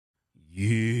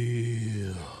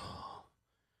Yeah.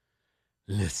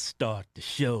 Let's start the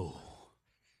show.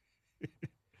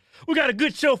 We got a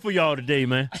good show for y'all today,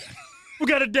 man. We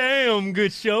got a damn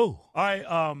good show. All right,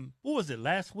 what was it,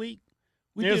 last week?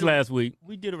 It was last week.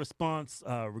 We did a response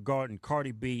regarding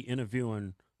Cardi B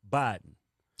interviewing Biden.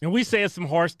 And we said some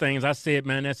harsh things. I said,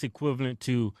 man, that's equivalent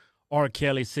to R.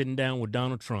 Kelly sitting down with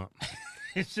Donald Trump.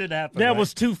 It should happen. That right?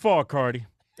 was too far, Cardi.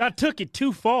 I took it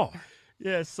too far.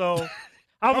 Yeah, so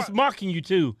I was mocking you,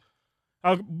 too.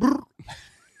 I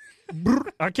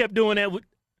kept doing that with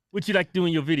what you like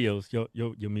doing your videos,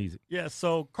 your music. Yeah,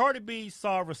 so Cardi B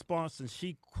saw a response and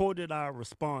she quoted our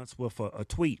response with a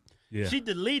tweet. Yeah. She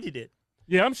deleted it.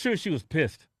 Yeah, I'm sure she was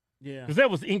pissed. Yeah. Because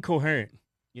that was incoherent.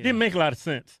 Yeah. Didn't make a lot of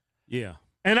sense. Yeah.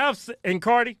 And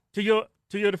Cardi, to your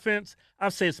defense,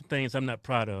 I've said some things I'm not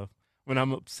proud of when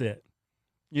I'm upset.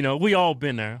 You know, we all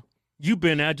been there. You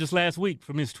been there just last week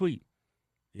from his tweet.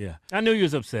 Yeah. I knew you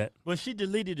was upset. Well, she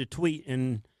deleted the tweet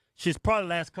and she's probably the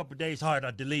last couple of days, all right,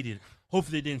 I deleted it.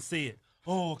 Hopefully they didn't see it.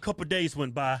 Oh, a couple of days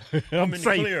went by. I'm in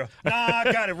the clear. Nah,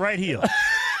 I got it right here.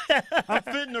 I'm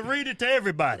fitting to read it to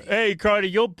everybody. Hey, Cardi,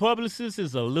 your publicist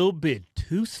is a little bit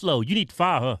too slow. You need to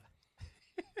fire her.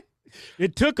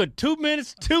 It took her 2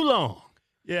 minutes too long.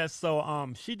 Yeah,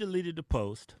 so she deleted the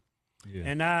post. Yeah.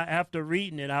 And after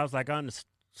reading it, I was like, I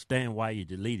understand why you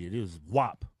deleted it. It was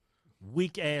WAP.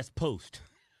 Weak-ass post.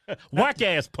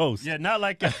 Whack-ass post. Yeah, not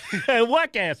like a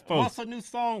whack-ass post. What's a new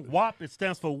song? WAP, it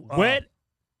stands for... Wet,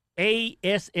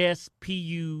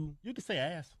 A-S-S-P-U... You can say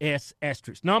ass. S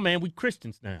asterisk. No, man, we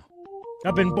Christians now.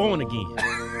 I've been born again.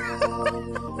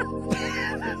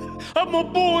 I'm a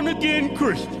born-again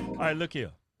Christian. All right, look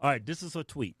here. All right, this is her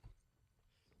tweet.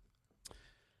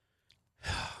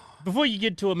 Before you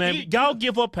get to it, man, y'all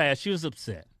give her a pass. She was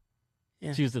upset.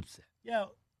 Yeah. She was upset. Yeah,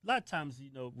 a lot of times, you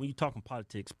know, when you're talking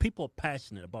politics, people are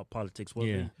passionate about politics.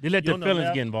 They let their feelings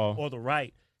get involved. Or the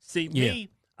right. See, me,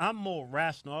 I'm more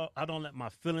rational. I don't let my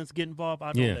feelings get involved.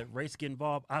 I don't let race get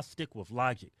involved. I stick with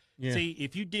logic. Yeah. See,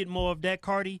 if you did more of that,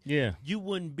 Cardi, you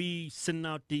wouldn't be sending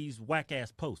out these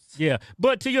whack-ass posts. Yeah,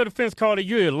 but to your defense, Cardi,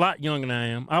 you're a lot younger than I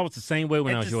am. I was the same way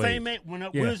when I was your age. When I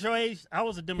was your age, I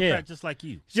was a Democrat just like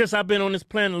you. Just I've been on this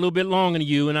planet a little bit longer than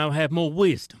you, and I have more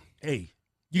wisdom. Hey.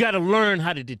 You got to learn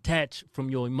how to detach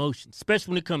from your emotions,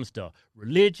 especially when it comes to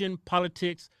religion,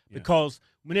 politics, because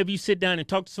whenever you sit down and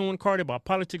talk to someone, Cardi, about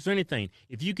politics or anything,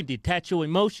 if you can detach your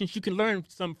emotions, you can learn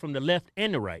something from the left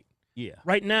and the right. Yeah.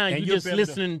 Right now, you're just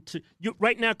listening to you.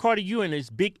 Right now, Cardi, you're in this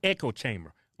big echo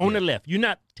chamber on the left. You're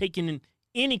not taking in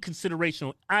any consideration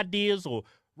or ideas or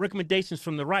recommendations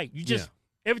from the right. You just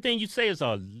everything you say is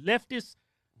a leftist,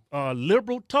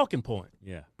 liberal talking point.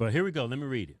 Yeah. But here we go. Let me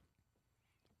read it.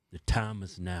 The time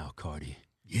is now, Cardi.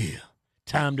 Yeah.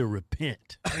 Time to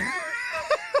repent.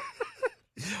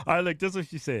 All right, look, this is what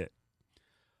she said.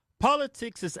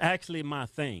 Politics is actually my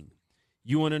thing.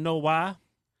 You want to know why?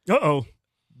 Uh-oh.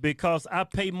 Because I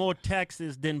pay more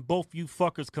taxes than both you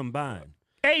fuckers combined.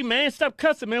 Hey, man, stop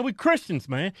cussing, man. We Christians,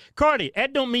 man. Cardi,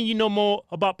 that don't mean you know more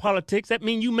about politics. That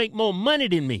means you make more money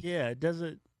than me. Yeah, it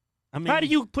doesn't. I mean, how do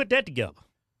you put that together?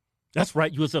 That's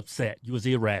right. You was upset. You was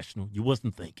irrational. You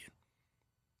wasn't thinking.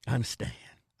 I understand.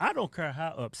 I don't care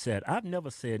how upset. I've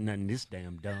never said nothing this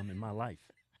damn dumb in my life.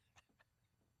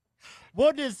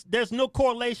 There's no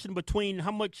correlation between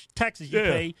how much taxes you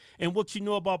pay and what you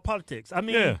know about politics. I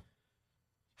mean,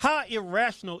 how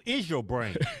irrational is your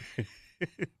brain?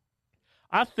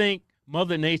 I think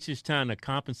Mother Nature's trying to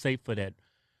compensate for that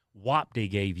whop they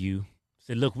gave you.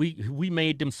 Said, look, we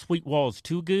made them sweet walls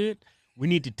too good. We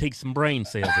need to take some brain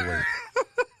cells away.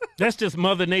 That's just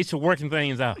Mother Nature working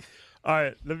things out. All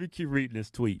right, let me keep reading this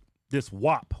tweet. This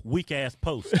WAP, weak-ass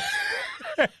post.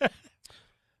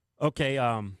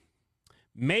 Okay,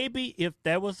 maybe if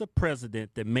there was a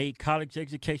president that made college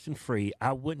education free,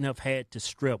 I wouldn't have had to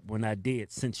strip when I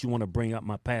did, since you want to bring up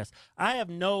my past.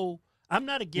 I'm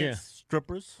not against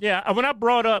strippers. Yeah, when I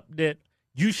brought up that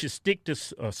you should stick to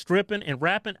stripping and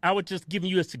rapping, I was just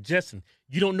giving you a suggestion.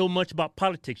 You don't know much about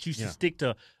politics. You should stick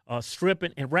to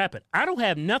stripping and rapping. I don't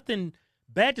have nothing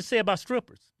bad to say about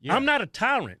strippers. Yeah. I'm not a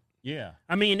tyrant. Yeah.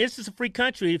 I mean, this is a free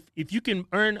country. If you can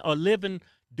earn a living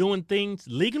doing things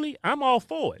legally, I'm all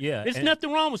for it. Yeah. There's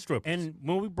nothing wrong with strippers. And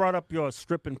when we brought up your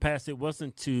stripping past, it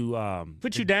wasn't to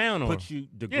put you down or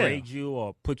degrade you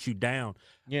or put you down.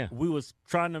 Yeah. We was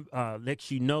trying to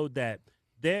let you know that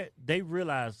they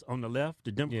realize on the left,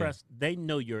 the Democrats, they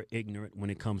know you're ignorant when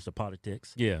it comes to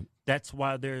politics. Yeah. That's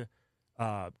why they're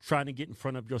trying to get in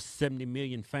front of your 70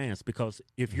 million fans, because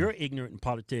if you're ignorant in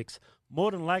politics,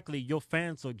 more than likely your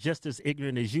fans are just as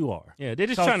ignorant as you are. Yeah, they're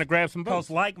just trying to grab some votes. Because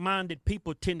like-minded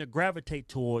people tend to gravitate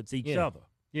towards each other.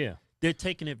 Yeah. They're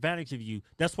taking advantage of you.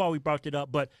 That's why we brought it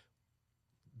up. But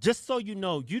just so you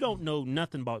know, you don't know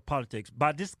nothing about politics.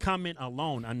 By this comment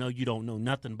alone, I know you don't know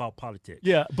nothing about politics.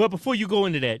 Yeah, but before you go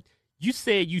into that, you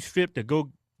said you stripped to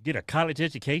go get a college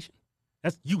education?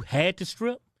 You had to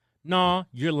strip? No,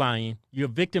 you're lying. You're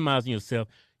victimizing yourself.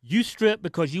 You stripped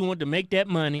because you wanted to make that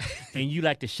money and you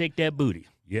like to shake that booty.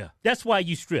 Yeah. That's why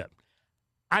you stripped.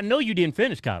 I know you didn't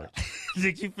finish college.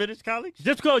 Did you finish college?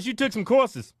 Just because you took some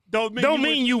courses don't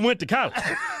mean you went to college.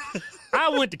 I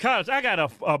went to college. I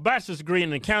got a bachelor's degree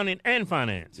in accounting and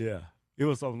finance. Yeah. It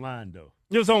was online, though.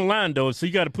 It was online, though, so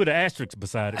you got to put an asterisk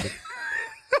beside it.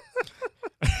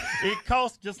 It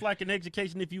costs just like an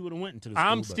education if you would have went into the school.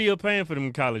 I'm still paying for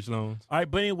them college loans. All right,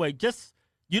 but anyway,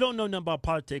 you don't know nothing about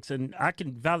politics, and I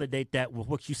can validate that with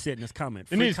what you said in this comment.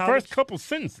 In these first couple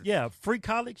sentences. Yeah, free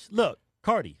college. Look,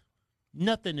 Cardi,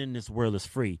 nothing in this world is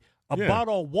free. A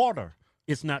bottle of water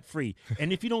is not free.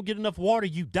 And if you don't get enough water,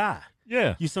 you die.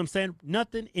 Yeah. You see what I'm saying?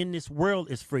 Nothing in this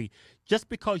world is free. Just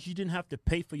because you didn't have to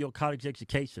pay for your college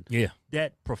education. Yeah.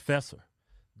 That professor,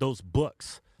 those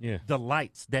books, the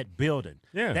lights, that building,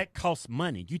 that costs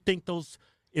money. You think those...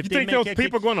 You think those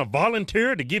people are going to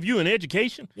volunteer to give you an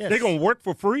education? Yes. They're going to work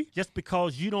for free? Just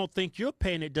because you don't think you're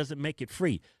paying it doesn't make it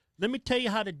free. Let me tell you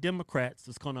how the Democrats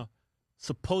is going to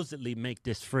supposedly make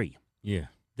this free. Yeah.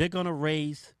 They're going to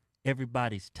raise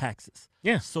everybody's taxes.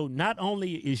 Yeah. So not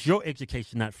only is your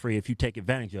education not free if you take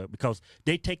advantage of it because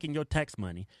they're taking your tax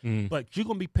money, but you're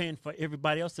going to be paying for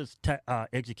everybody else's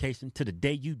education to the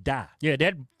day you die. Yeah,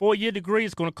 that 4-year degree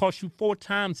is going to cost you 4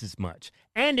 times as much.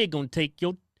 And they're going to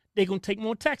take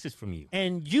more taxes from you.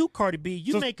 And you, Cardi B,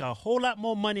 you make a whole lot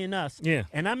more money than us. Yeah.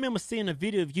 And I remember seeing a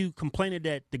video of you complaining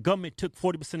that the government took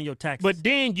 40% of your taxes. But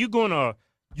then you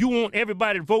want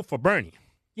everybody to vote for Bernie.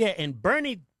 Yeah, and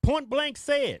Bernie point blank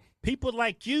said, people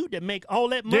like you that make all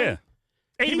that money.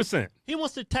 Yeah. 80%. He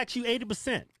wants to tax you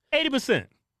 80%. 80%.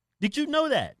 Did you know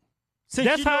that?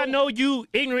 That's how I know you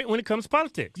ignorant when it comes to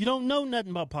politics. You don't know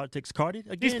nothing about politics, Cardi.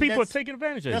 Again, these people are taking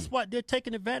advantage of you. That's why they're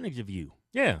taking advantage of you.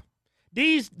 Yeah.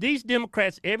 These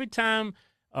Democrats, every time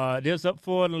there's up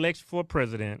for an election for a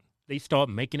president, they start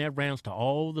making their rounds to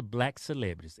all the black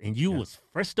celebrities. And you was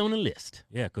first on the list.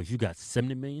 Yeah, because you got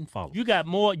 70 million followers. You got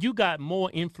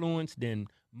more influence than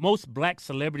most black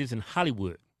celebrities in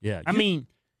Hollywood. Yeah. I mean,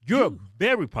 you're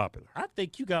very popular. I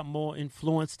think you got more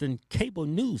influence than cable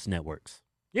news networks.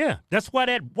 Yeah. That's why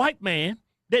that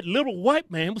little white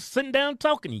man was sitting down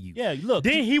talking to you. Yeah, look.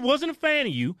 Then he wasn't a fan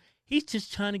of you. He's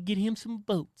just trying to get him some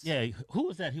votes. Yeah, who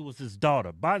was that? He was his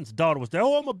daughter. Biden's daughter was there.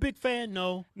 Oh, I'm a big fan.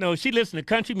 No, she listened to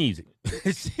country music.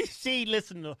 she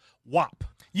listened to WAP.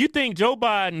 You think Joe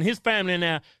Biden and his family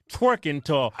now twerking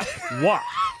to WAP?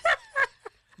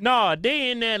 No,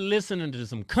 they in there listening to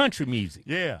some country music.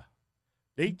 Yeah,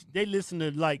 they listen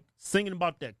to like singing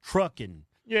about that truck and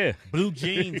blue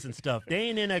jeans and stuff. They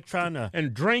ain't in there trying to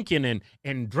and drinking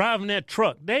and driving that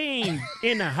truck. They ain't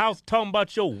in the house talking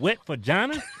about your wet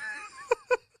vagina.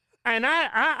 And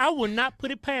I would not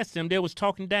put it past them. They was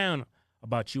talking down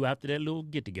about you after that little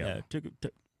get together.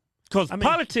 Because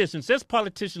there's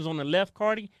politicians on the left,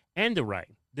 Cardi, and the right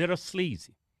that are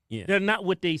sleazy. Yeah. They're not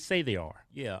what they say they are.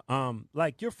 Yeah.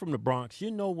 Like you're from the Bronx, you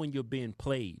know when you're being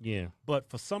played. Yeah. But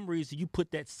for some reason you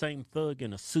put that same thug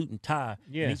in a suit and tie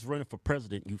and he's running for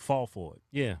president, you fall for it.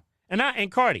 Yeah.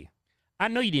 And Cardi, I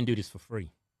know you didn't do this for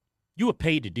free. You were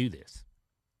paid to do this.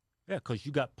 Yeah, because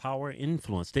you got power and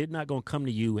influence. They're not going to come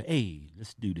to you, hey,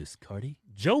 let's do this, Cardi.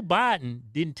 Joe Biden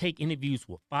didn't take interviews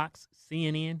with Fox,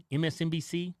 CNN,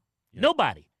 MSNBC. Yeah.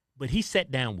 Nobody. But he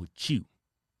sat down with you.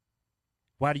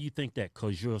 Why do you think that?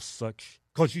 Because you're such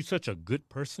a good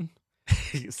person?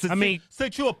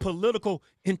 Since you're a political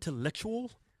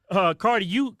intellectual? Cardi,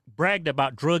 you bragged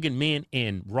about drugging men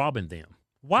and robbing them.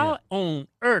 Why on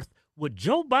earth would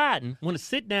Joe Biden want to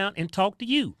sit down and talk to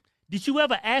you? Did you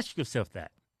ever ask yourself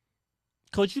that?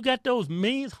 Because you got those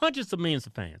hundreds of millions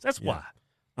of fans. That's why.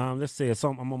 Let's say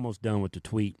I'm almost done with the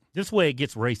tweet. This way it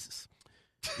gets racist.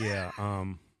 Yeah.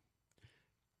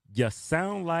 You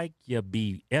sound like you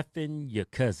be effing your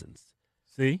cousins.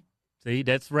 See,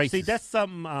 that's racist. See, that's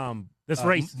something that's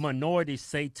racist. Minorities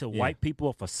say to white people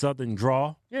with a southern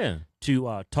draw. Yeah.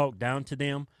 To talk down to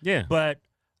them. Yeah. But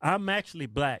I'm actually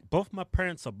black. Both my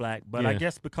parents are black, but I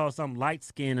guess because I'm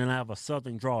light-skinned and I have a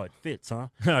southern draw, it fits, huh?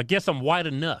 I guess I'm white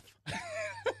enough.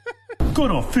 Go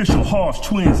to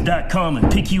officialhorsetwins.com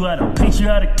and pick you out a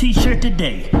patriotic t-shirt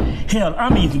today. Hell,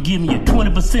 I'm even giving you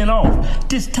 20% off.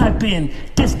 Just type in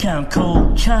discount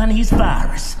code Chinese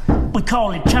Virus. We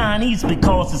call it Chinese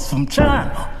because it's from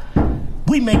China.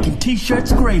 We making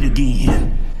t-shirts great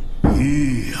again.